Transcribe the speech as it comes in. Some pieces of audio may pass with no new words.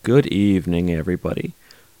Good evening, everybody,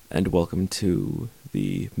 and welcome to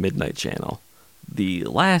the Midnight Channel, the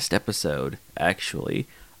last episode, actually,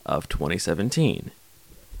 of 2017.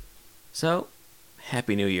 So,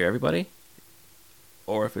 Happy New Year, everybody.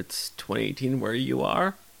 Or if it's 2018 where you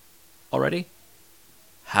are already,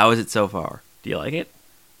 how is it so far? Do you like it?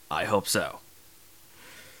 I hope so.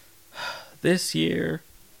 This year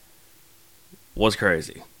was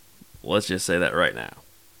crazy. Let's just say that right now.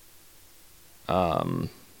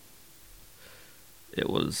 It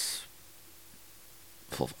was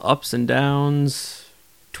full of ups and downs,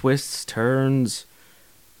 twists, turns,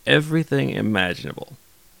 everything imaginable.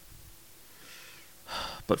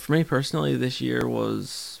 But for me personally, this year it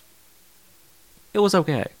was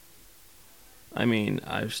okay. I mean,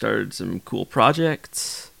 I've started some cool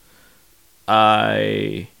projects.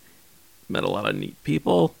 I met a lot of neat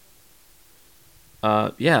people.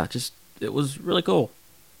 Yeah, just it was really cool.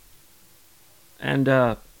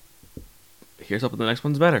 And here's hoping the next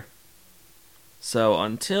one's better. So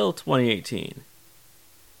until 2018,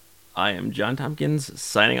 I am John Tompkins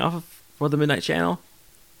signing off for the Midnight Channel,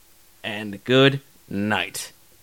 and good night.